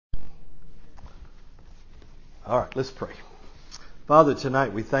All right, let's pray. Father,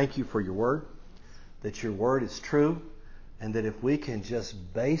 tonight we thank you for your word, that your word is true, and that if we can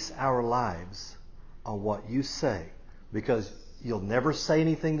just base our lives on what you say, because you'll never say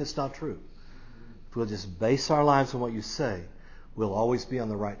anything that's not true. If we'll just base our lives on what you say, we'll always be on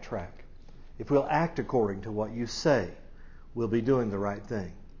the right track. If we'll act according to what you say, we'll be doing the right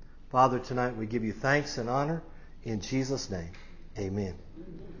thing. Father, tonight we give you thanks and honor in Jesus' name. Amen.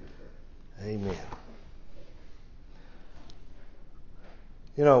 Amen.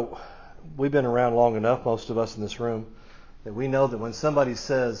 You know, we've been around long enough, most of us in this room, that we know that when somebody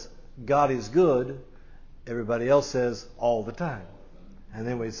says God is good, everybody else says all the time. And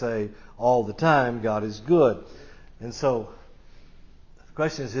then we say all the time God is good. And so the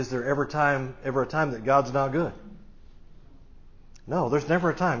question is there ever a time that God's not good? No, there's never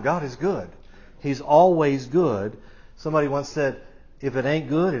a time. God is good. He's always good. Somebody once said, if it ain't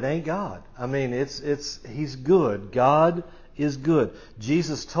good, it ain't God. I mean, He's good. God is good.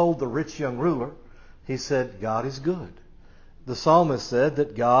 Jesus told the rich young ruler, He said, God is good. The psalmist said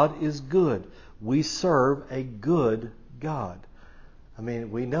that God is good. We serve a good God. I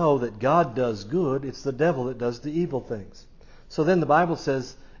mean, we know that God does good. It's the devil that does the evil things. So then the Bible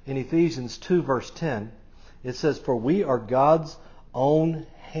says in Ephesians 2 verse 10, it says, for we are God's own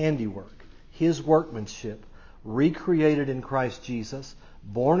handiwork, His workmanship, recreated in Christ Jesus,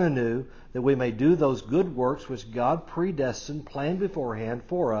 born anew, that we may do those good works which God predestined, planned beforehand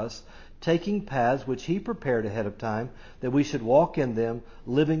for us, taking paths which He prepared ahead of time, that we should walk in them,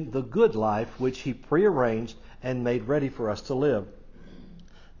 living the good life which He prearranged and made ready for us to live.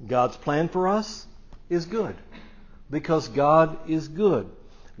 God's plan for us is good, because God is good.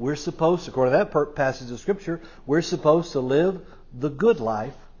 We're supposed, according to that passage of Scripture, we're supposed to live the good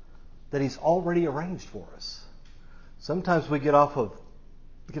life that He's already arranged for us. Sometimes we get out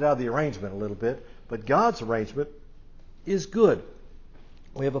of the arrangement a little bit, but God's arrangement is good.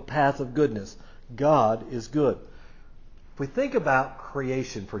 We have a path of goodness. God is good. If we think about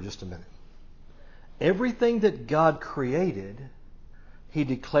creation for just a minute, everything that God created, He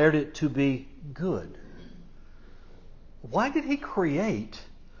declared it to be good. Why did He create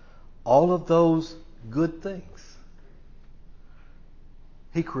all of those good things?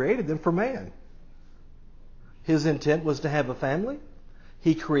 He created them for man. His intent was to have a family.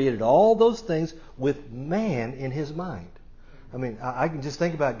 He created all those things with man in His mind. I mean, I can just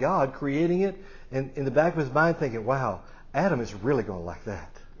think about God creating it and in the back of His mind thinking, wow, Adam is really going to like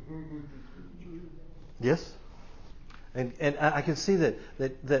that. Yes? And I can see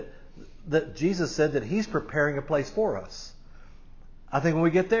that Jesus said that He's preparing a place for us. I think when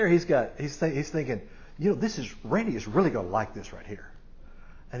we get there, he's thinking, Randy is really going to like this right here.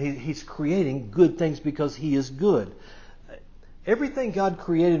 And He's creating good things because He is good. Everything God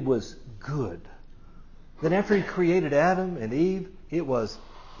created was good. Then after He created Adam and Eve, it was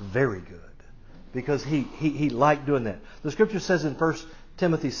very good, because He liked doing that. The Scripture says in 1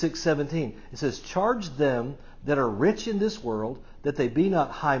 Timothy 6:17, it says, charge them that are rich in this world, that they be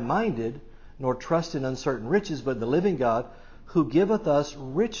not high-minded, nor trust in uncertain riches, but in the living God, who giveth us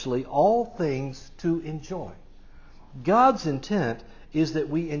richly all things to enjoy. God's intent is that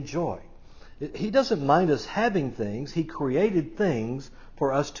we enjoy. He doesn't mind us having things. He created things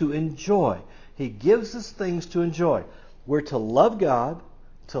for us to enjoy. He gives us things to enjoy. We're to love God,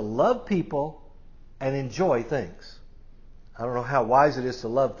 to love people, and enjoy things. I don't know how wise it is to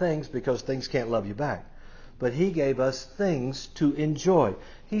love things, because things can't love you back. But He gave us things to enjoy.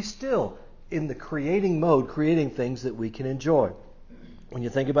 He's still in the creating mode, creating things that we can enjoy. When you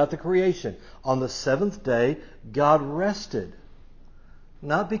think about the creation, on the seventh day, God rested.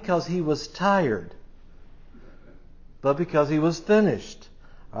 Not because He was tired, but because He was finished.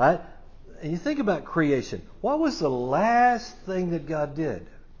 All right? And you think about creation. What was the last thing that God did?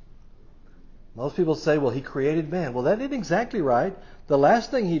 Most people say, well, He created man. Well, that isn't exactly right. The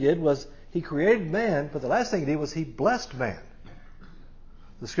last thing He did was He created man, but the last thing He did was He blessed man.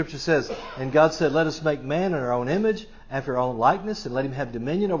 The Scripture says, and God said, let us make man in our own image, after our own likeness, and let him have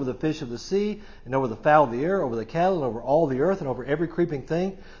dominion over the fish of the sea, and over the fowl of the air, over the cattle, and over all the earth, and over every creeping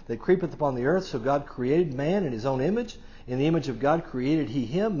thing that creepeth upon the earth. So God created man in His own image. In the image of God created He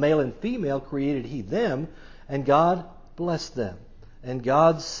him. Male and female created He them. And God blessed them. And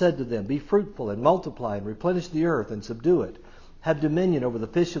God said to them, be fruitful, and multiply, and replenish the earth, and subdue it. Have dominion over the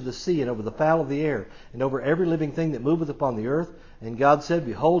fish of the sea, and over the fowl of the air, and over every living thing that moveth upon the earth. And God said,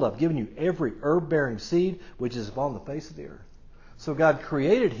 behold, I've given you every herb-bearing seed which is upon the face of the earth. So God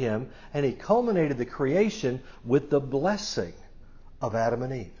created him, and He culminated the creation with the blessing of Adam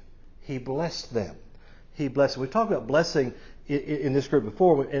and Eve. He blessed them. He blessed them. We talk about blessing in this group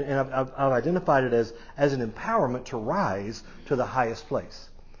before, and I've identified it as an empowerment to rise to the highest place.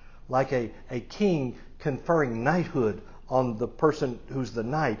 Like a king conferring knighthood on the person who's the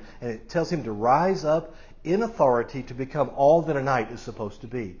knight, and it tells him to rise up in authority to become all that a knight is supposed to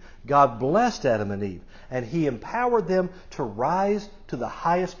be. God blessed Adam and Eve, and He empowered them to rise to the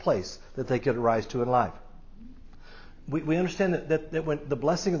highest place that they could rise to in life. We understand that when the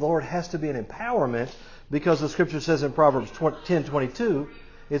blessing of the Lord has to be an empowerment, because the Scripture says in Proverbs 10:22,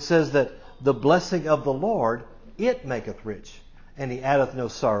 it says that the blessing of the Lord, it maketh rich, and He addeth no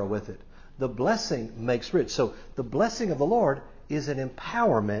sorrow with it. The blessing makes rich. So the blessing of the Lord is an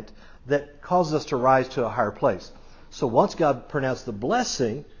empowerment that causes us to rise to a higher place. So once God pronounced the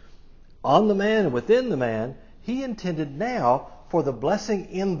blessing on the man and within the man, He intended now for the blessing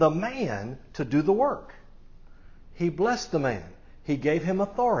in the man to do the work. He blessed the man. He gave him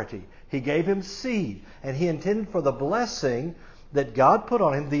authority. He gave him seed. And He intended for the blessing that God put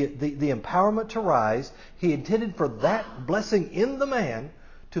on him, the empowerment to rise, He intended for that blessing in the man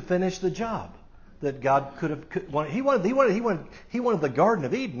to finish the job that God could have. He wanted the Garden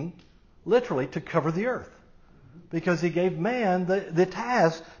of Eden literally to cover the earth, because He gave man the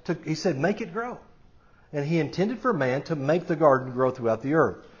task to. He said, "Make it grow," and He intended for man to make the garden grow throughout the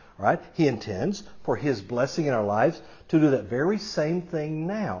earth. All right? He intends for His blessing in our lives to do that very same thing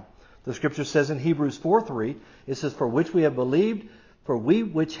now. The Scripture says in Hebrews 4:3, it says, "For which we have believed, for we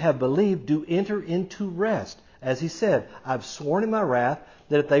which have believed do enter into rest. As He said, I've sworn in my wrath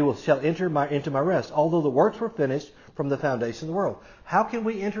that they shall enter into my rest, although the works were finished from the foundation of the world." How can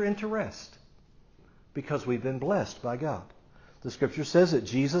we enter into rest? Because we've been blessed by God. The Scripture says that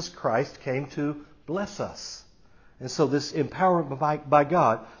Jesus Christ came to bless us. And so this empowerment by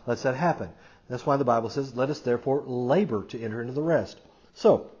God lets that happen. That's why the Bible says, "Let us therefore labor to enter into the rest."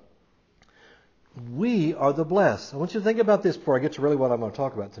 So, we are the blessed. I want you to think about this before I get to really what I'm going to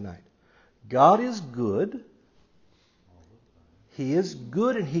talk about tonight. God is good. He is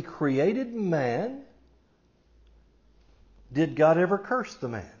good, and He created man. Did God ever curse the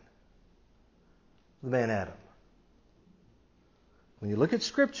man? The man Adam. When you look at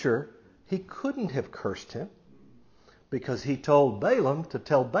Scripture, He couldn't have cursed him, because He told Balaam to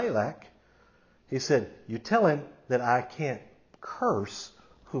tell Balak, He said, "You tell him that I can't curse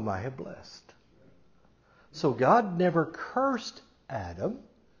whom I have blessed." So God never cursed Adam.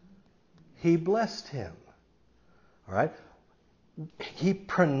 He blessed him. All right? He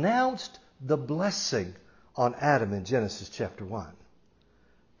pronounced the blessing on Adam in Genesis chapter 1.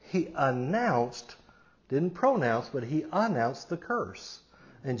 He announced, didn't pronounce, but He announced the curse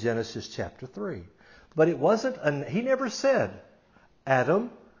in Genesis chapter 3. But it wasn't, He never said,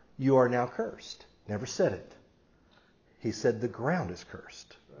 "Adam, you are now cursed." Never said it. He said the ground is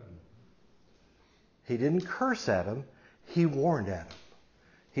cursed. He didn't curse Adam. He warned Adam.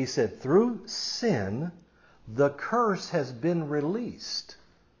 He said, through sin, the curse has been released.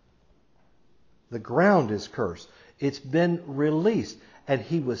 The ground is cursed. It's been released. And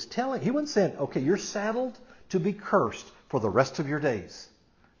He wasn't saying, "Okay, you're saddled to be cursed for the rest of your days."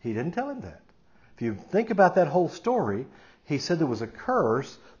 He didn't tell him that. If you think about that whole story, He said there was a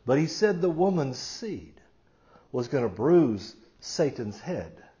curse, but He said the woman's seed was going to bruise Satan's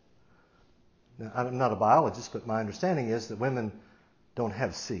head. Now, I'm not a biologist, but my understanding is that women don't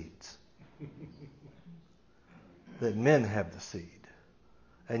have seeds. That men have the seed.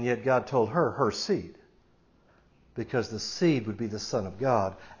 And yet God told her seed. Because the seed would be the Son of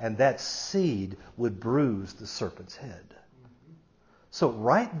God, and that seed would bruise the serpent's head. So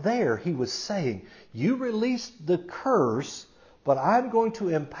right there He was saying, you released the curse, but I'm going to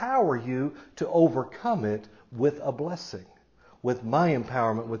empower you to overcome it with a blessing, with my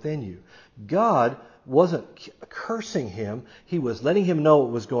empowerment within you. God wasn't cursing him. He was letting him know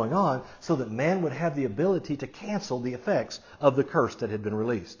what was going on so that man would have the ability to cancel the effects of the curse that had been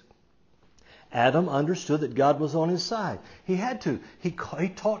released. Adam understood that God was on his side. He had to. He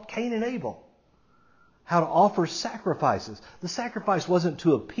taught Cain and Abel how to offer sacrifices. The sacrifice wasn't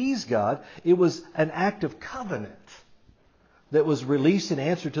to appease God. It was an act of covenant that was released in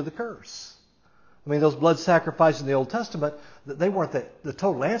answer to the curse. I mean, those blood sacrifices in the Old Testament, they weren't the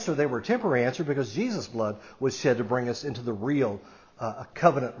total answer. They were a temporary answer, because Jesus' blood was shed to bring us into the real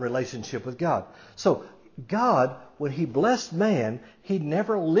covenant relationship with God. So God, when He blessed man, He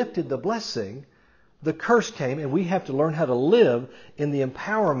never lifted the blessing. The curse came, and we have to learn how to live in the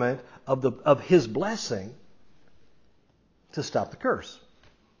empowerment of His blessing to stop the curse.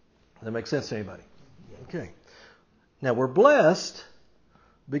 Does that make sense to anybody? Okay. Now, we're blessed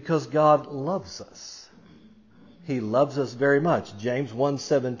because God loves us. He loves us very much. James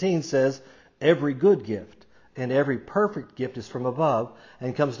 1:17 says, every good gift And every perfect gift is from above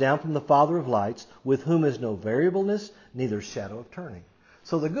and comes down from the Father of lights, with whom is no variableness, neither shadow of turning.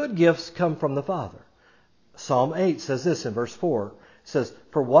 So the good gifts come from the Father. Psalm 8 says this in verse 4. It says,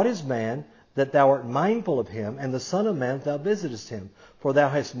 "For what is man, that thou art mindful of him, and the Son of Man, that thou visitest him? For thou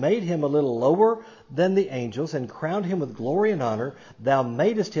hast made him a little lower than the angels, and crowned him with glory and honor. Thou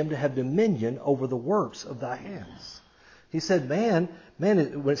madest him to have dominion over the works of thy hands." He said, man, when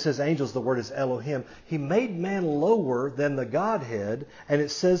it says angels, the word is Elohim. He made man lower than the Godhead, and it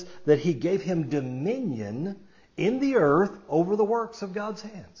says that he gave him dominion in the earth over the works of God's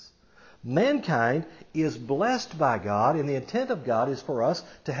hands. Mankind is blessed by God, and the intent of God is for us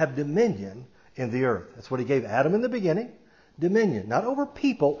to have dominion in the earth. That's what he gave Adam in the beginning, dominion. Not over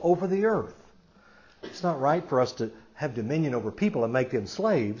people, over the earth. It's not right for us to have dominion over people and make them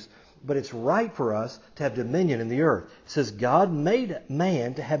slaves, but it's right for us to have dominion in the earth. It says God made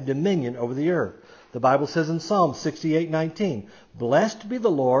man to have dominion over the earth. The Bible says in Psalm 68:19, "Blessed be the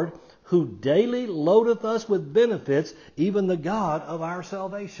Lord, who daily loadeth us with benefits, even the God of our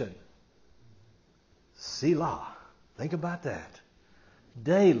salvation." Selah. Think about that.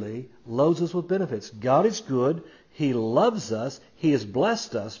 Daily loads us with benefits. God is good. He loves us. He has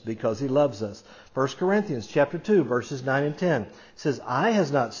blessed us because He loves us. 1 Corinthians chapter 2, verses 9 and 10 says, "Eye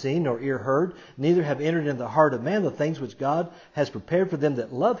has not seen, nor ear heard, neither have entered into the heart of man the things which God has prepared for them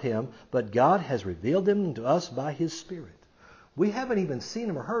that love Him, but God has revealed them to us by His Spirit." We haven't even seen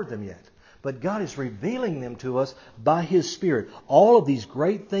them or heard them yet, but God is revealing them to us by His Spirit. All of these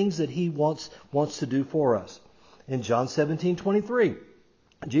great things that He wants to do for us. In John 17:23,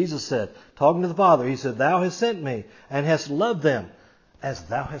 Jesus said, talking to the Father, He said, "Thou hast sent me and hast loved them as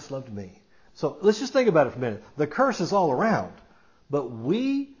Thou hast loved me." So let's just think about it for a minute. The curse is all around, but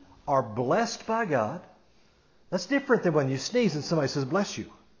we are blessed by God. That's different than when you sneeze and somebody says, "Bless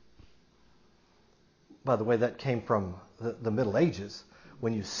you." By the way, that came from the Middle Ages.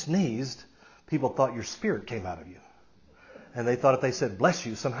 When you sneezed, people thought your spirit came out of you. And they thought if they said, "Bless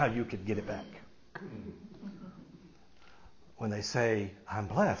you," somehow you could get it back. When they say, "I'm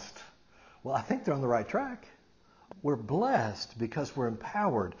blessed," well, I think they're on the right track. We're blessed because we're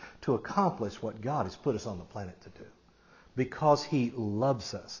empowered to accomplish what God has put us on the planet to do. Because He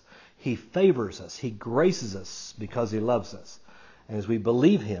loves us. He favors us. He graces us because He loves us. And as we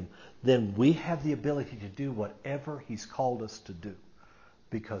believe Him, then we have the ability to do whatever He's called us to do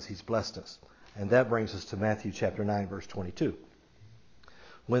because He's blessed us. And that brings us to Matthew chapter 9, verse 22.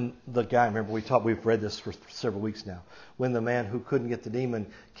 When the guy, remember we've read this for several weeks now. When the man who couldn't get the demon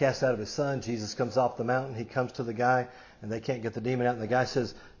cast out of his son, Jesus comes off the mountain. He comes to the guy and they can't get the demon out. And the guy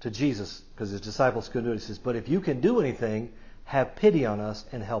says to Jesus, because his disciples couldn't do it, he says, "But if you can do anything, have pity on us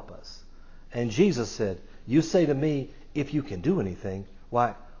and help us." And Jesus said, "You say to me, if you can do anything,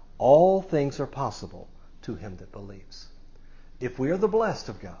 why, all things are possible to him that believes." If we are the blessed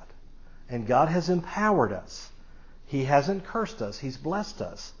of God and God has empowered us, He hasn't cursed us. He's blessed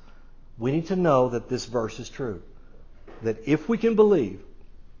us. We need to know that this verse is true. That if we can believe,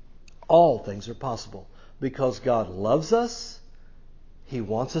 all things are possible. Because God loves us, He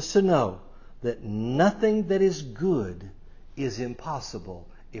wants us to know that nothing that is good is impossible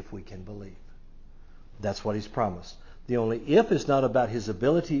if we can believe. That's what He's promised. The only if is not about His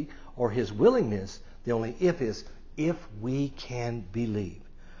ability or His willingness. The only if is if we can believe.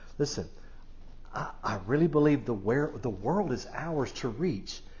 Listen, I really believe the world is ours to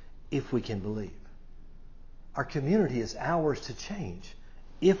reach if we can believe. Our community is ours to change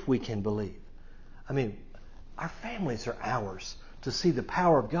if we can believe. I mean, our families are ours to see the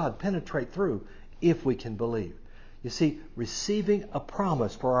power of God penetrate through if we can believe. You see, receiving a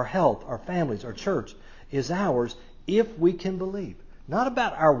promise for our health, our families, our church is ours if we can believe. Not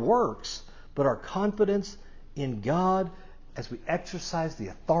about our works, but our confidence in God as we exercise the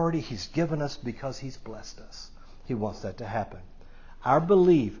authority He's given us because He's blessed us. He wants that to happen. Our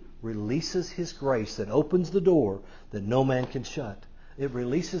belief releases His grace that opens the door that no man can shut. It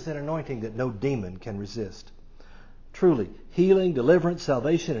releases an anointing that no demon can resist. Truly, healing, deliverance,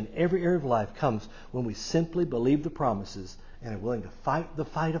 salvation in every area of life comes when we simply believe the promises and are willing to fight the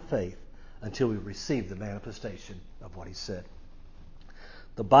fight of faith until we receive the manifestation of what He said.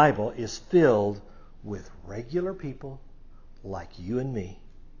 The Bible is filled with regular people like you and me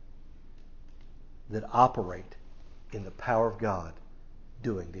that operate in the power of God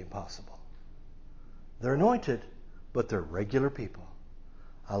doing the impossible. They're anointed, but they're regular people.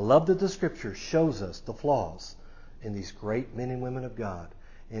 I love that the Scripture shows us the flaws in these great men and women of God.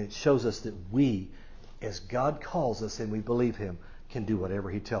 And it shows us that we, as God calls us and we believe Him, can do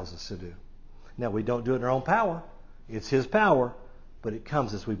whatever He tells us to do. Now, we don't do it in our own power. It's His power, but it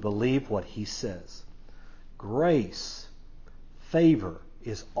comes as we believe what He says. grace, favor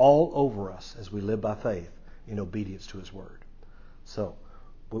is all over us as we live by faith in obedience to His Word. So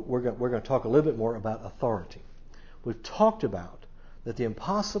we're going to talk a little bit more about authority. We've talked about that the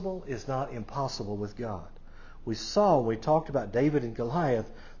impossible is not impossible with God. We saw when we talked about David and Goliath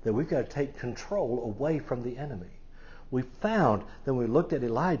that we've got to take control away from the enemy. We found that when we looked at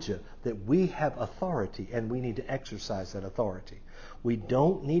Elijah that we have authority and we need to exercise that authority. We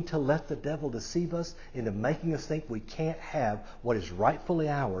don't need to let the devil deceive us into making us think we can't have what is rightfully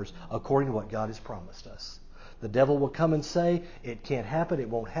ours according to what God has promised us. The devil will come and say, it can't happen, it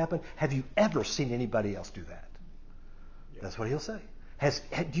won't happen. Have you ever seen anybody else do that? Yeah. That's what he'll say.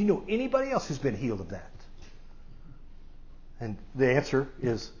 Do you know anybody else who's been healed of that? And the answer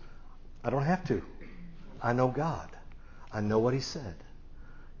is, I don't have to. I know God. I know what He said.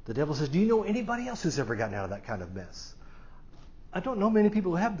 The devil says, do you know anybody else who's ever gotten out of that kind of mess? I don't know many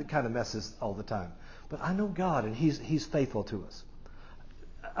people who have the kind of messes all the time. But I know God, and He's faithful to us.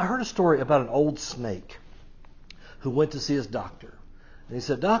 I heard a story about an old snake who went to see his doctor. And he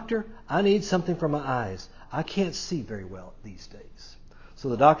said, Doctor, I need something for my eyes. I can't see very well these days. So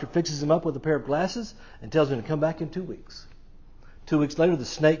the doctor fixes him up with a pair of glasses and tells him to come back in 2 weeks. 2 weeks later, the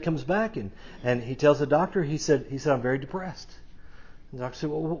snake comes back and he tells the doctor, he said, I'm very depressed. And the doctor said,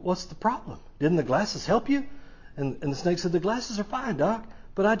 well, what's the problem? Didn't the glasses help you? And the snake said, the glasses are fine, Doc,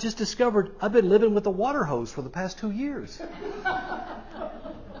 but I just discovered I've been living with a water hose for the past 2 years.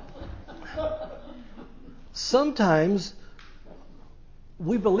 Sometimes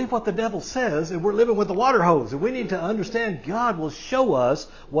we believe what the devil says and we're living with the water hose. And we need to understand God will show us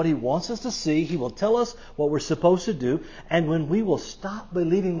what He wants us to see. He will tell us what we're supposed to do. And when we will stop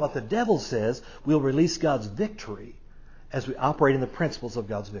believing what the devil says, we'll release God's victory as we operate in the principles of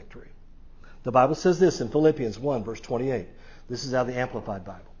God's victory. The Bible says this in Philippians 1, verse 28. This is out of the Amplified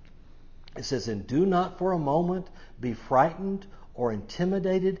Bible. It says, and do not for a moment be frightened or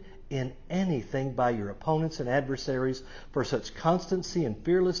intimidated in anything by your opponents and adversaries, for such constancy and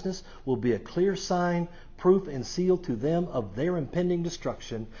fearlessness will be a clear sign, proof, and seal to them of their impending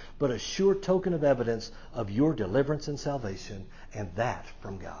destruction, but a sure token of evidence of your deliverance and salvation, and that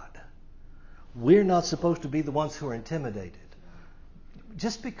from God. We're not supposed to be the ones who are intimidated.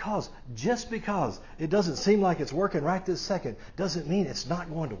 Just because it doesn't seem like it's working right this second doesn't mean it's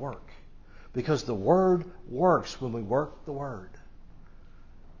not going to work. Because the Word works when we work the Word.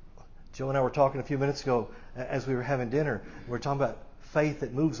 Joe and I were talking a few minutes ago as we were having dinner. We were talking about faith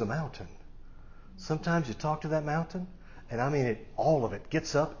that moves a mountain. Sometimes you talk to that mountain, and I mean all of it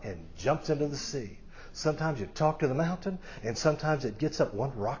gets up and jumps into the sea. Sometimes you talk to the mountain, and sometimes it gets up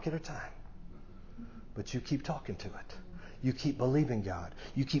one rock at a time. But you keep talking to it. You keep believing God.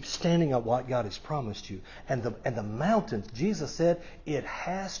 You keep standing on what God has promised you. And the mountain, Jesus said, it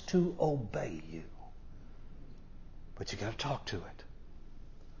has to obey you. But you got to talk to it.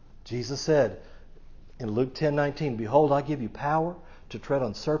 Jesus said in Luke 10:19, behold, I give you power to tread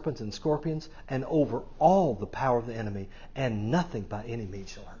on serpents and scorpions and over all the power of the enemy, and nothing by any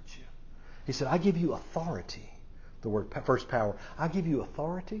means shall hurt you. He said, I give you authority. The word first power. I give you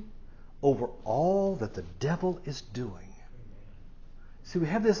authority over all that the devil is doing. See, we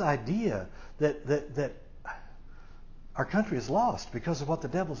have this idea that our country is lost because of what the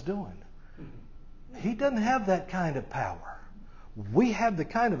devil's doing. He doesn't have that kind of power. We have the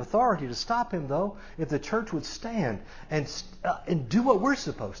kind of authority to stop him, though, if the church would stand and do what we're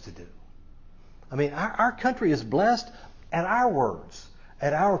supposed to do. I mean, our country is blessed at our words,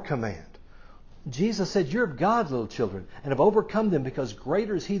 at our command. Jesus said, you're of God's little children and have overcome them because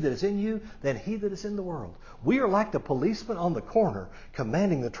greater is He that is in you than he that is in the world. We are like the policeman on the corner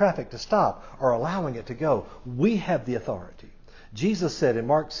commanding the traffic to stop or allowing it to go. We have the authority. Jesus said in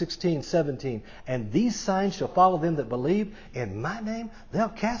Mark 16:17, and these signs shall follow them that believe. In my name, they'll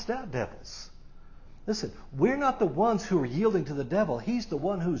cast out devils. Listen, we're not the ones who are yielding to the devil. He's the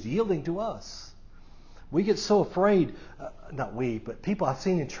one who's yielding to us. We get so afraid, not we, but people I've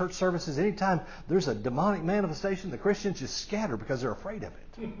seen in church services, anytime there's a demonic manifestation, the Christians just scatter because they're afraid of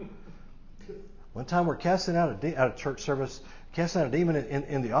it. One time we're casting out a church service, casting out a demon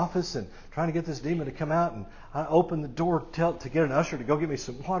in the office and trying to get this demon to come out. And I opened the door to get an usher to go get me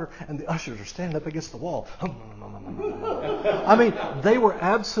some water, and the ushers are standing up against the wall. I mean, they were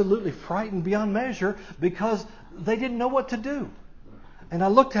absolutely frightened beyond measure because they didn't know what to do. And I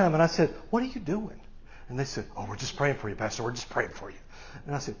looked at them and I said, what are you doing? And they said, oh, we're just praying for you, Pastor. We're just praying for you.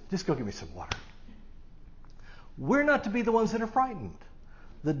 And I said, just go get me some water. We're not to be the ones that are frightened.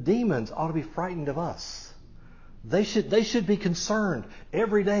 The demons ought to be frightened of us. They should be concerned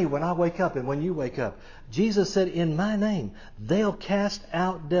every day when I wake up and when you wake up. Jesus said, in my name, they'll cast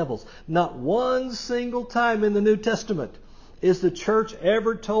out devils. Not one single time in the New Testament is the church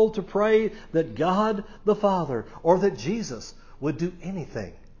ever told to pray that God the Father or that Jesus would do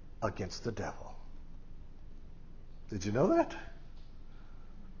anything against the devil. Did you know that?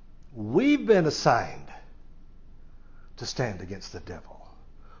 We've been assigned to stand against the devil.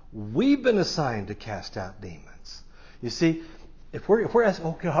 We've been assigned to cast out demons. You see, if we're asking,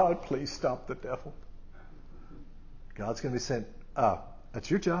 oh God, please stop the devil, God's going to be saying,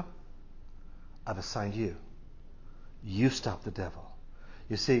 that's your job. I've assigned you. You stop the devil.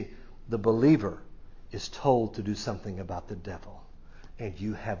 You see, the believer is told to do something about the devil, and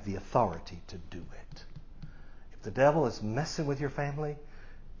you have the authority to do it. If the devil is messing with your family,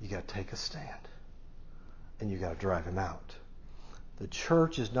 you got to take a stand, and you got to drive him out. The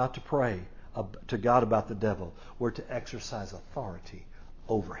church is not to pray to God about the devil. We're to exercise authority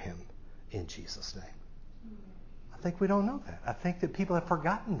over him in Jesus' name. I think we don't know that. I think that people have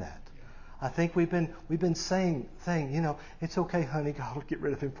forgotten that. I think we've been saying, it's okay, honey, God will get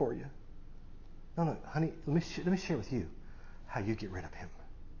rid of him for you. No, honey, let me share with you how you get rid of him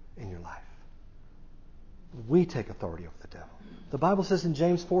in your life. We take authority over the devil. The Bible says in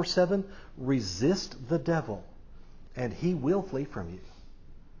James 4:7, resist the devil, and he will flee from you.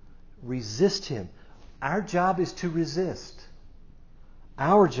 Resist him. Our job is to resist.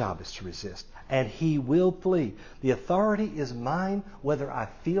 Our job is to resist, and he will flee. The authority is mine whether I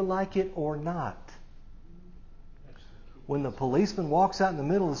feel like it or not. When the policeman walks out in the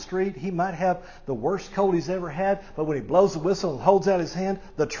middle of the street, he might have the worst cold he's ever had, but when he blows the whistle and holds out his hand,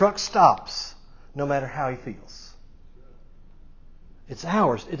 the truck stops, no matter how he feels. It's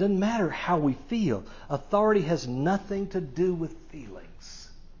ours. It doesn't matter how we feel. Authority has nothing to do with feelings.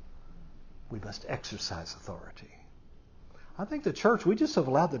 We must exercise authority. I think the church, we just have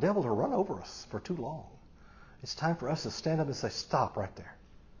allowed the devil to run over us for too long. It's time for us to stand up and say, stop right there.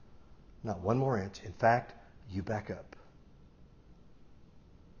 Not one more inch. In fact, you back up.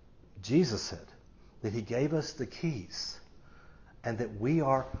 Jesus said that he gave us the keys and that we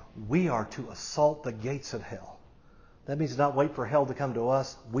are to assault the gates of hell. That means not wait for hell to come to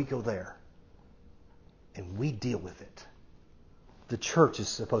us. We go there. And we deal with it. The church is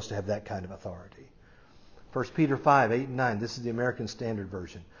supposed to have that kind of authority. 1 Peter 5:8-9. This is the American Standard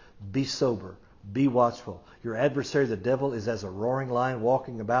Version. Be sober. Be watchful. Your adversary, the devil, is as a roaring lion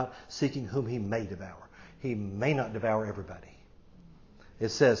walking about, seeking whom he may devour. He may not devour everybody. It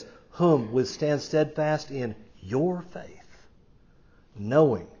says, whom withstand steadfast in your faith,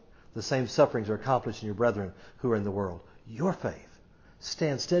 knowing the same sufferings are accomplished in your brethren who are in the world. Your faith.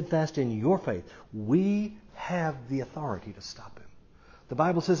 Stand steadfast in your faith. We have the authority to stop him. The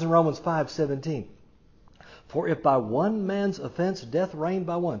Bible says in Romans 5:17, for if by one man's offense death reigned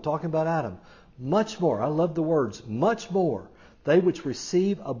by one, talking about Adam, much more, I love the words, much more, they which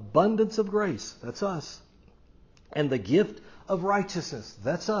receive abundance of grace, that's us, and the gift of righteousness,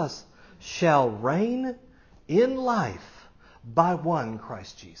 that's us, shall reign in life by one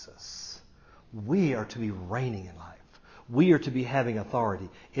Christ Jesus. We are to be reigning in life. We are to be having authority.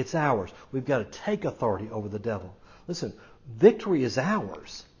 It's ours. We've got to take authority over the devil. Listen, victory is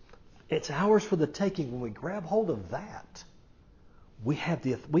ours. It's ours for the taking. When we grab hold of that, we have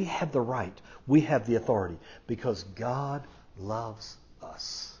the right. We have the authority because God loves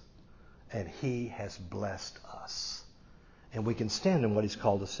us and he has blessed us. And we can stand in what he's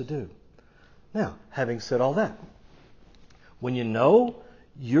called us to do. Now, having said all that, when you know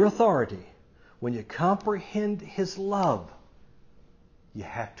your authority, when you comprehend his love, you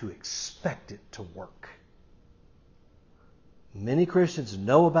have to expect it to work. Many Christians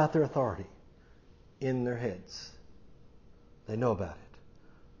know about their authority in their heads. They know about it,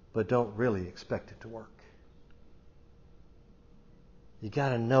 but don't really expect it to work. You got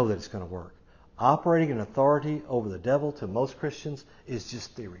to know that it's going to work. Operating in authority over the devil to most Christians is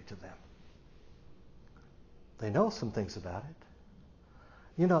just theory to them. They know some things about it.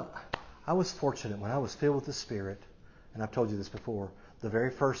 You know, I was fortunate when I was filled with the Spirit, and I've told you this before, the very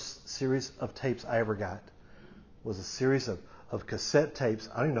first series of tapes I ever got was a series of cassette tapes.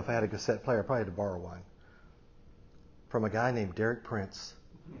 I don't even know if I had a cassette player. I probably had to borrow one. From a guy named Derek Prince.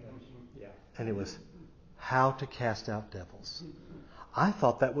 Yeah. And it was How to Cast Out Devils. I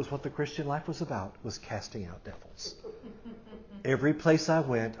thought that was what the Christian life was about, was casting out devils. Every place I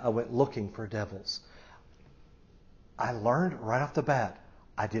went looking for devils. I learned right off the bat,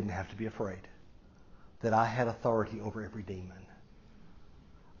 I didn't have to be afraid. That I had authority over every demon.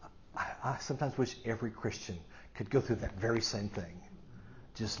 I sometimes wish every Christian could go through that very same thing.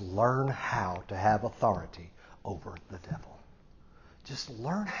 Just learn how to have authority over the devil. Just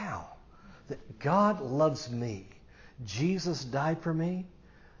learn how. That God loves me. Jesus died for me.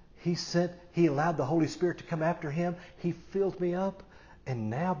 He allowed the Holy Spirit to come after him. He filled me up. And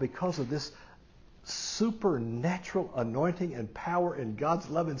now, because of this supernatural anointing and power in God's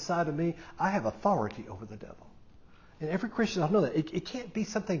love inside of me, I have authority over the devil. And every Christian, I know that. It can't be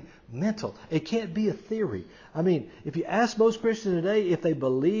something mental. It can't be a theory. I mean, if you ask most Christians today if they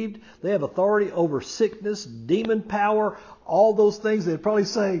believed they have authority over sickness, demon power, all those things, they'd probably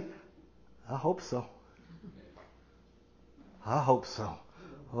say, I hope so. I hope so.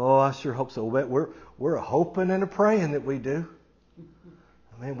 Oh, I sure hope so. We're hoping and a praying that we do.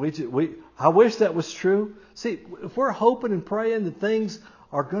 I mean, I wish that was true. See, if we're hoping and praying that things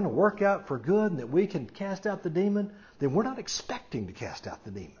are going to work out for good and that we can cast out the demon, then we're not expecting to cast out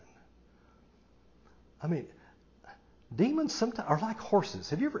the demon. I mean, demons sometimes are like horses.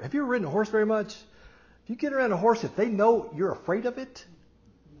 Have you ever ridden a horse very much? If you get around a horse, if they know you're afraid of it,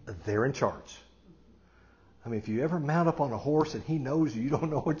 they're in charge. I mean, if you ever mount up on a horse and he knows you don't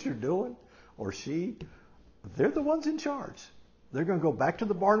know what you're doing, or she, they're the ones in charge. They're going to go back to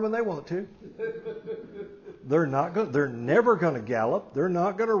the barn when they want to. They're never going to gallop. They're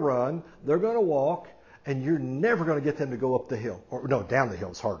not going to run. They're going to walk, and you're never going to get them to go up the hill. Or no, down the hill.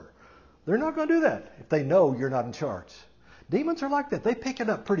 It's harder. They're not going to do that if they know you're not in charge. Demons are like that. They pick it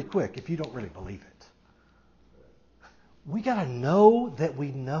up pretty quick if you don't really believe it. We got to know that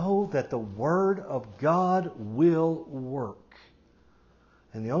the Word of God will work.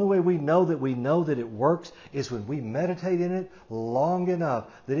 And the only way we know that it works is when we meditate in it long enough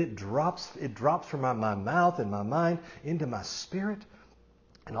that it drops from my mouth and my mind into my spirit.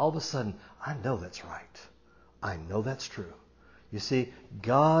 And all of a sudden, I know that's right. I know that's true. You see,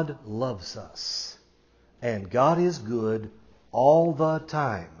 God loves us. And God is good all the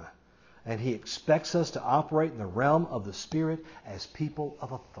time. And He expects us to operate in the realm of the Spirit as people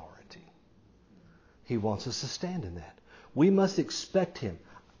of authority. He wants us to stand in that. We must expect Him.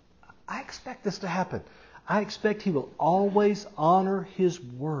 I expect this to happen. I expect He will always honor His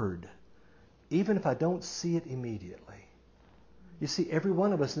word, even if I don't see it immediately. You see, every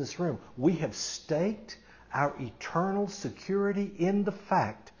one of us in this room, we have staked our eternal security in the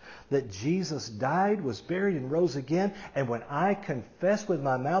fact that Jesus died, was buried, and rose again. And when I confess with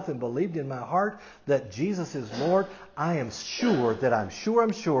my mouth and believed in my heart that Jesus is Lord, I am sure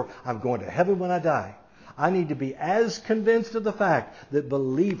I'm going to heaven when I die. I need to be as convinced of the fact that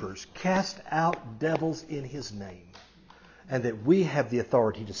believers cast out devils in His name, and that we have the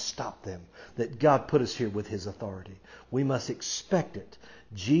authority to stop them, that God put us here with His authority. We must expect it.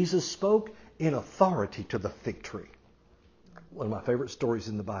 Jesus spoke in authority to the fig tree. One of my favorite stories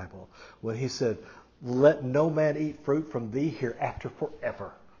in the Bible, when He said, "Let no man eat fruit from thee hereafter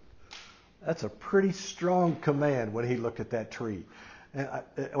forever." That's a pretty strong command when He looked at that tree. And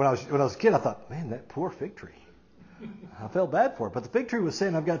when I was a kid, I thought, man, that poor fig tree. I felt bad for it. But the fig tree was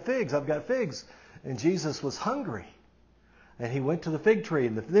saying, I've got figs. And Jesus was hungry. And He went to the fig tree.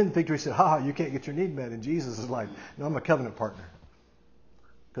 And then the fig tree said, you can't get your need met. And Jesus is like, no, I'm a covenant partner.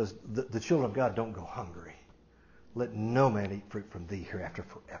 Because the children of God don't go hungry. Let no man eat fruit from thee hereafter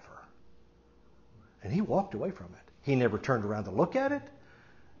forever. And He walked away from it. He never turned around to look at it.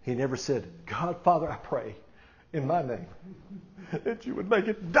 He never said, God, Father, I pray in my name that you would make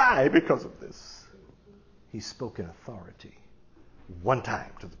it die because of this. He spoke in authority one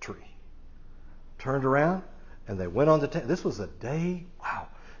time to the tree. Turned around and they went on to this was a day,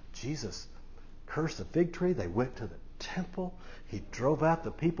 Jesus cursed the fig tree. They went to the temple. He drove out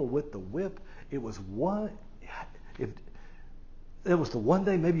the people with the whip. It was the one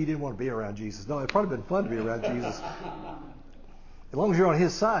day maybe you didn't want to be around Jesus. No, it'd probably been fun to be around Jesus. As long as you're on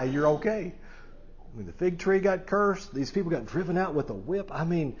His side, you're okay. I mean, the fig tree got cursed. These people got driven out with a whip.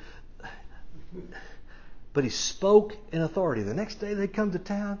 But He spoke in authority. The next day they come to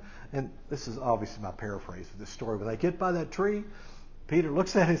town, and this is obviously my paraphrase of this story. When they get by that tree, Peter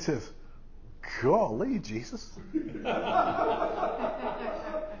looks at it and says, golly, Jesus.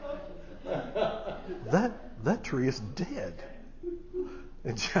 That tree is dead.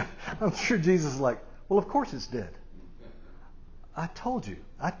 And I'm sure Jesus is like, well, of course it's dead. I told you.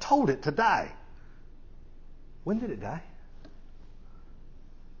 I told it to die. When did it die?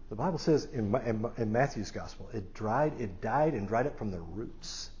 The Bible says in Matthew's Gospel, it died and dried up from the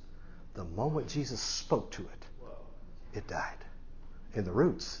roots. The moment Jesus spoke to it, it died. In the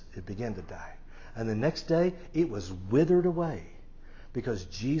roots, it began to die. And the next day, it was withered away because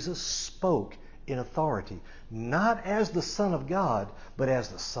Jesus spoke in authority, not as the Son of God, but as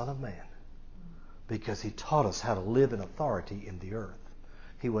the Son of Man, because He taught us how to live in authority in the earth.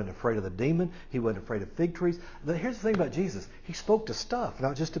 He wasn't afraid of the demon. He wasn't afraid of fig trees. Here's the thing about Jesus. He spoke to stuff,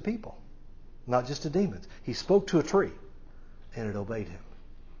 not just to people, not just to demons. He spoke to a tree, and it obeyed him.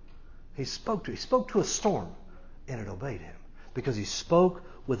 He spoke to a storm, and it obeyed him. Because he spoke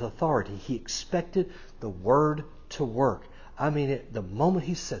with authority. He expected the word to work. I mean, the moment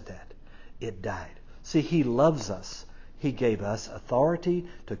he said that, it died. See, he loves us. He gave us authority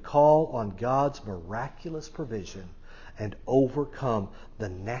to call on God's miraculous provision and overcome the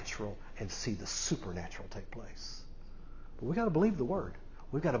natural and see the supernatural take place. But we've got to believe the word.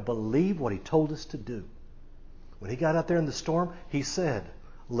 We've got to believe what he told us to do. When he got out there in the storm, he said,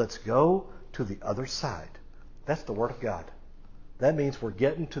 let's go to the other side. That's the word of God. That means we're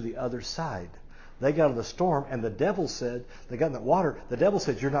getting to the other side. They got in the storm, and the devil said, they got in the water, the devil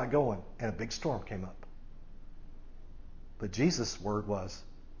said, you're not going. And a big storm came up. But Jesus' word was,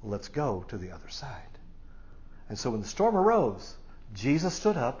 let's go to the other side. And so when the storm arose, Jesus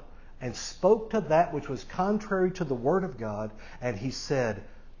stood up and spoke to that which was contrary to the word of God, and he said,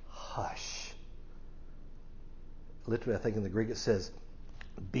 hush. Literally, I think in the Greek it says,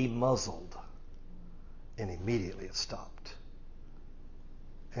 be muzzled. And immediately it stopped.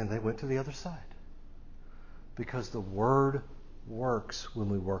 And they went to the other side. Because the word works when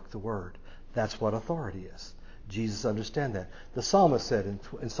we work the word. That's what authority is. Jesus understood that. The psalmist said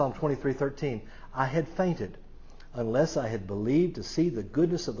in Psalm 23:13, I had fainted unless I had believed to see the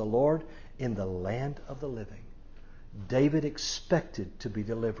goodness of the Lord in the land of the living. David expected to be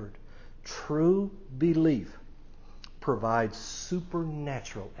delivered. True belief provides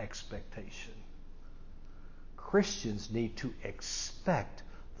supernatural expectation. Christians need to expect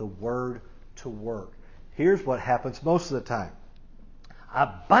the word to work. Here's what happens most of the time. I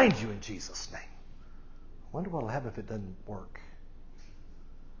bind you in Jesus' name. I wonder what will happen if it doesn't work.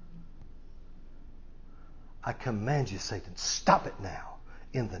 I command you, Satan, stop it now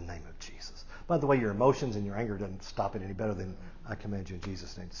in the name of Jesus. By the way, your emotions and your anger doesn't stop it any better than I command you in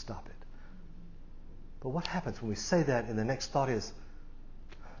Jesus' name to stop it. But what happens when we say that and the next thought is,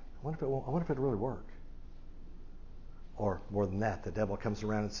 I wonder if it'll really work. Or more than that, the devil comes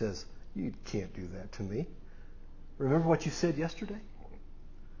around and says, you can't do that to me. Remember what you said yesterday?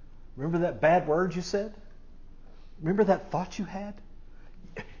 Remember that bad word you said? Remember that thought you had?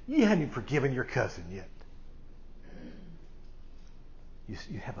 You hadn't even forgiven your cousin yet.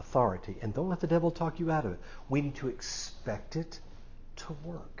 You have authority. And don't let the devil talk you out of it. We need to expect it to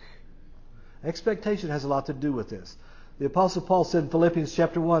work. Expectation has a lot to do with this. The Apostle Paul said in Philippians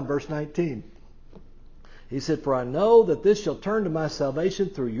chapter 1, verse 19, he said, for I know that this shall turn to my salvation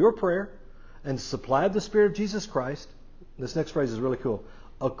through your prayer and supply of the Spirit of Jesus Christ. This next phrase is really cool.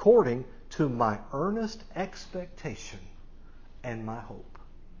 According to my earnest expectation and my hope.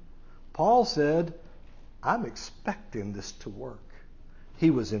 Paul said, I'm expecting this to work. He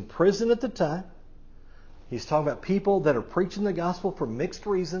was in prison at the time. He's talking about people that are preaching the gospel for mixed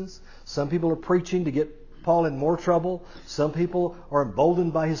reasons. Some people are preaching to get Paul in more trouble. Some people are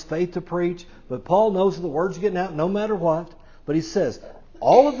emboldened by his faith to preach. But Paul knows that the word's getting out no matter what. But he says,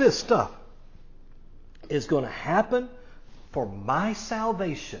 all of this stuff is going to happen for my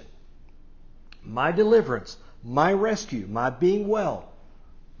salvation, my deliverance, my rescue, my being well,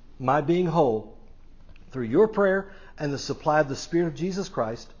 my being whole, through your prayer and the supply of the Spirit of Jesus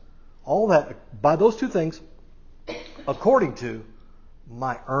Christ. All that, by those two things, according to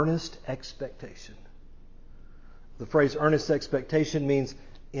my earnest expectation. The phrase earnest expectation means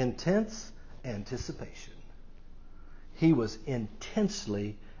intense anticipation. He was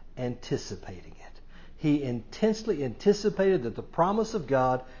intensely anticipating it. He intensely anticipated that the promise of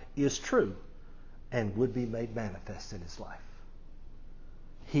God is true and would be made manifest in his life.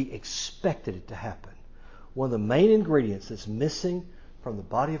 He expected it to happen. One of the main ingredients that's missing from the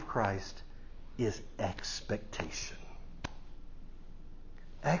body of Christ is expectation.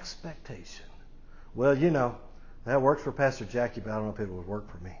 Expectation. Well, that worked for Pastor Jackie, but I don't know if it would work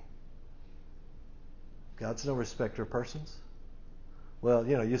for me. God's no respecter of persons. Well,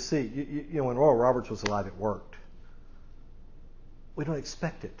 you see, when Royal Roberts was alive, it worked. We don't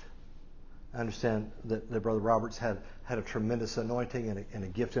expect it. I understand that Brother Roberts had a tremendous anointing and a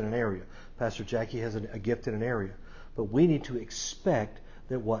gift in an area. Pastor Jackie has a gift in an area. But we need to expect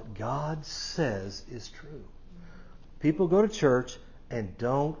that what God says is true. People go to church and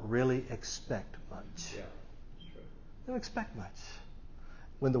don't really expect much. Yeah, that's true. They don't expect much.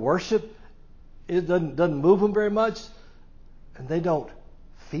 When the worship it doesn't move them very much, and they don't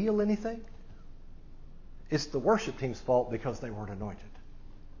feel anything, it's the worship team's fault because they weren't anointed.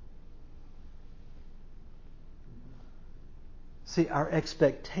 See, our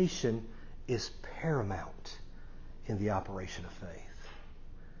expectation is paramount in the operation of faith.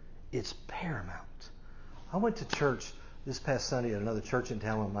 It's paramount. I went to church this past Sunday at another church in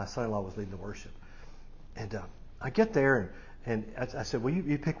town when my son-in-law was leading the worship. And I get there, and I said, well,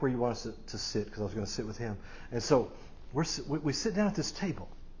 you pick where you want us to sit, because I was going to sit with him. And so we sit down at this table,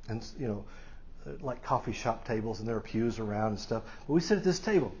 and, like coffee shop tables, and there are pews around and stuff. But we sit at this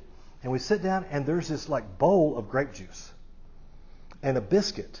table, and we sit down, and there's this like bowl of grape juice and a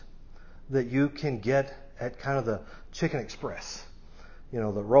biscuit that you can get at kind of the Chicken Express, the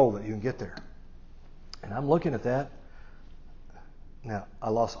roll that you can get there. And I'm looking at that. Now, I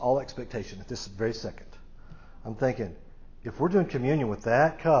lost all expectation at this very second. I'm thinking, if we're doing communion with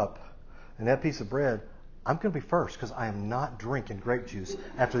that cup and that piece of bread, I'm going to be first, because I am not drinking grape juice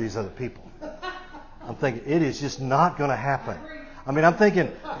after these other people. I'm thinking, it is just not going to happen. I mean, I'm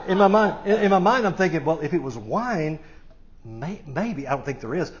thinking, in my mind, I'm thinking, well, if it was wine, maybe, I don't think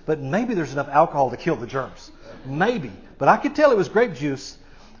there is, but maybe there's enough alcohol to kill the germs. Maybe. But I could tell it was grape juice.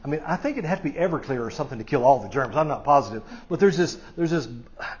 I mean, I think it had to be Everclear or something to kill all the germs. I'm not positive. But there's this,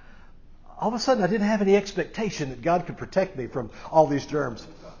 all of a sudden I didn't have any expectation that God could protect me from all these germs.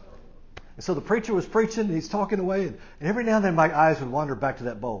 And so the preacher was preaching, and he's talking away, and every now and then my eyes would wander back to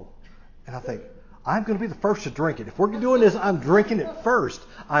that bowl. And I think, I'm going to be the first to drink it. If we're doing this, I'm drinking it first.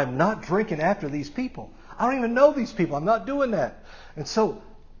 I'm not drinking after these people. I don't even know these people. I'm not doing that. And so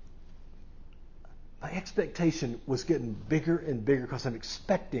my expectation was getting bigger and bigger, because I'm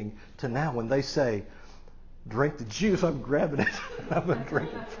expecting to now, when they say, drink the juice, I'm grabbing it. I'm going to drink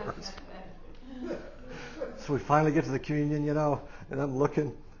it first. So we finally get to the communion, and I'm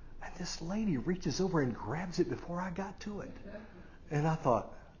looking, and this lady reaches over and grabs it before I got to it. And I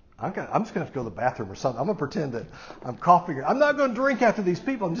thought, I'm just going to have to go to the bathroom or something. I'm going to pretend that I'm coughing. I'm not going to drink after these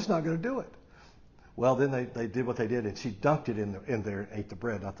people. I'm just not going to do it. Well, then they did what they did, and she dunked it in there and ate the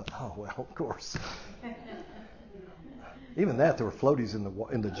bread. And I thought, oh, well, of course. Even that, there were floaties in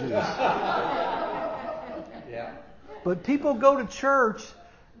the juice. Yeah. But people go to church,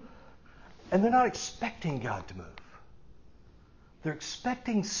 and they're not expecting God to move. They're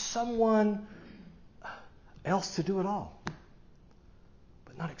expecting someone else to do it all,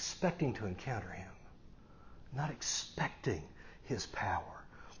 but not expecting to encounter Him, not expecting His power.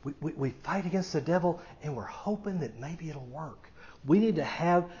 We fight against the devil, and we're hoping that maybe it'll work. We need to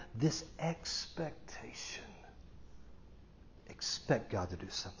have this expectation. Expect God to do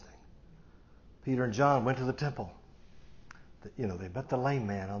something. Peter and John went to the temple. They met the lame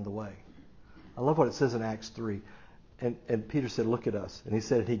man on the way. I love what it says in Acts 3. And Peter said, look at us. And he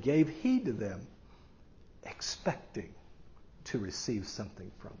said, he gave heed to them, expecting to receive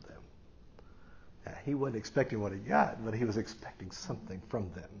something from them. Now, he wasn't expecting what he got, but he was expecting something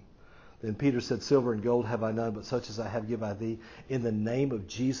from them. Then Peter said, silver and gold have I none, but such as I have give I thee. In the name of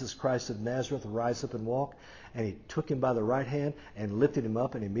Jesus Christ of Nazareth, rise up and walk. And he took him by the right hand and lifted him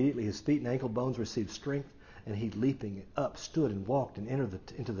up, and immediately his feet and ankle bones received strength. And he, leaping up, stood and walked and entered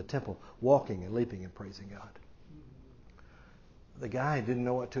into the temple, walking and leaping and praising God. The guy didn't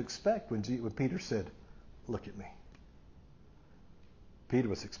know what to expect when Peter said, look at me. Peter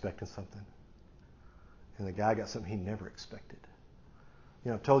was expecting something. And the guy got something he never expected.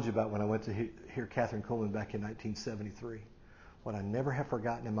 I've told you about when I went to hear Catherine Kuhlman back in 1973. What I never have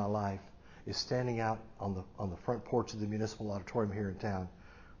forgotten in my life is standing out on the front porch of the municipal auditorium here in town,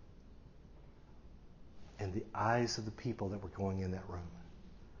 and the eyes of the people that were going in that room.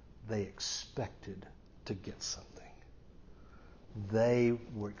 They expected to get something. They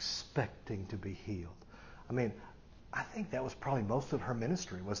were expecting to be healed. I mean, I think that was probably most of her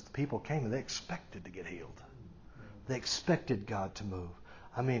ministry, was the people came and they expected to get healed. They expected God to move.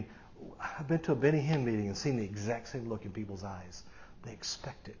 I mean, I've been to a Benny Hinn meeting and seen the exact same look in people's eyes. They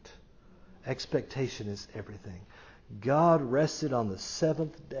expect it. Expectation is everything. God rested on the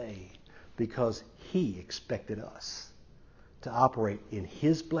seventh day because He expected us to operate in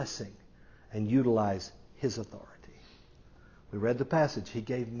His blessing and utilize His authority. We read the passage. He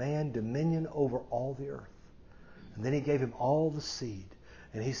gave man dominion over all the earth. And then He gave him all the seed.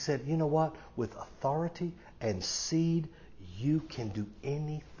 And He said, you know what? With authority and seed, you can do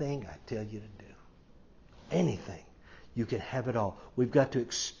anything I tell you to do. Anything. You can have it all. We've got to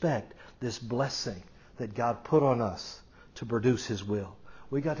expect this blessing that God put on us to produce His will.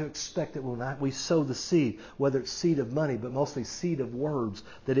 We've got to expect that when we sow the seed, whether it's seed of money, but mostly seed of words,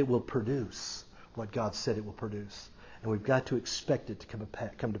 that it will produce what God said it will produce. And we've got to expect it to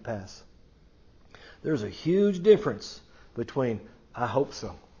come to pass. There's a huge difference between I hope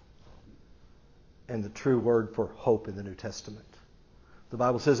so and the true word for hope in the New Testament. The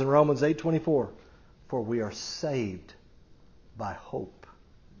Bible says in Romans 8:24, for we are saved by hope.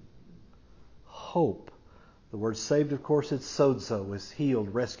 Hope The word saved, of course, it's sozo, is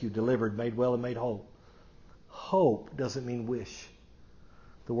healed, rescued, delivered, made well, and made whole. Hope doesn't mean wish.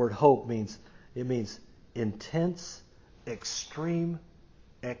 The word hope means intense, extreme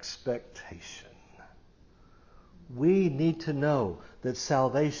expectation. We need to know that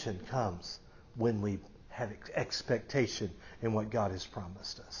salvation comes when we have expectation in what God has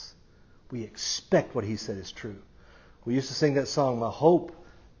promised us. We expect what He said is true. We used to sing that song, my hope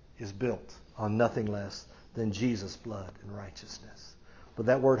is built on nothing less than Jesus' blood and righteousness. But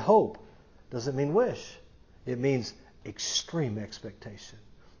that word hope doesn't mean wish. It means extreme expectation.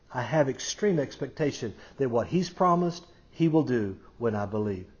 I have extreme expectation that what He's promised, He will do when I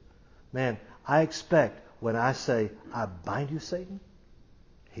believe. Man, I expect when I say, I bind you, Satan,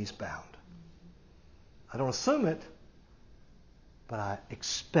 He's bound. I don't assume it, but I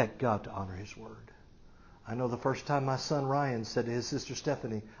expect God to honor His word. I know the first time my son Ryan said to his sister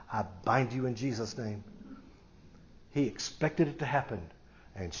Stephanie, I bind you in Jesus' name, he expected it to happen,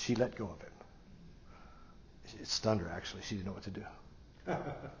 and she let go of him. It stunned her, actually. She didn't know what to do.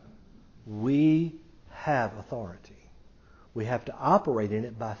 We have authority. We have to operate in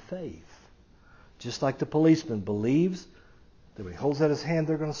it by faith. Just like the policeman believes that when he holds out his hand,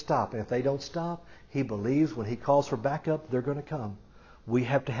 they're going to stop. And if they don't stop, he believes when he calls for backup, they're going to come. We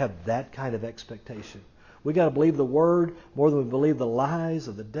have to have that kind of expectation. We got to believe the word more than we believe the lies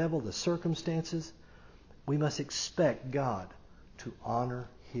of the devil, the circumstances. We must expect God to honor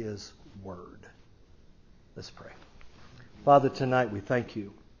His word. Let's pray. Father, tonight we thank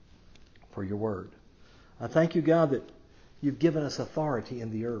you for your word. I thank you, God, that you've given us authority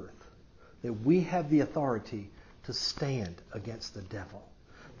in the earth, that we have the authority to stand against the devil,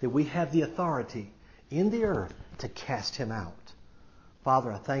 that we have the authority in the earth to cast him out.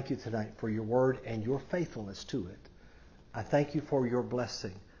 Father, I thank you tonight for your word and your faithfulness to it. I thank you for your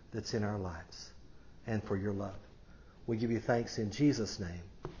blessing that's in our lives and for your love. We give you thanks in Jesus' name.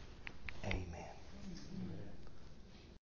 Amen.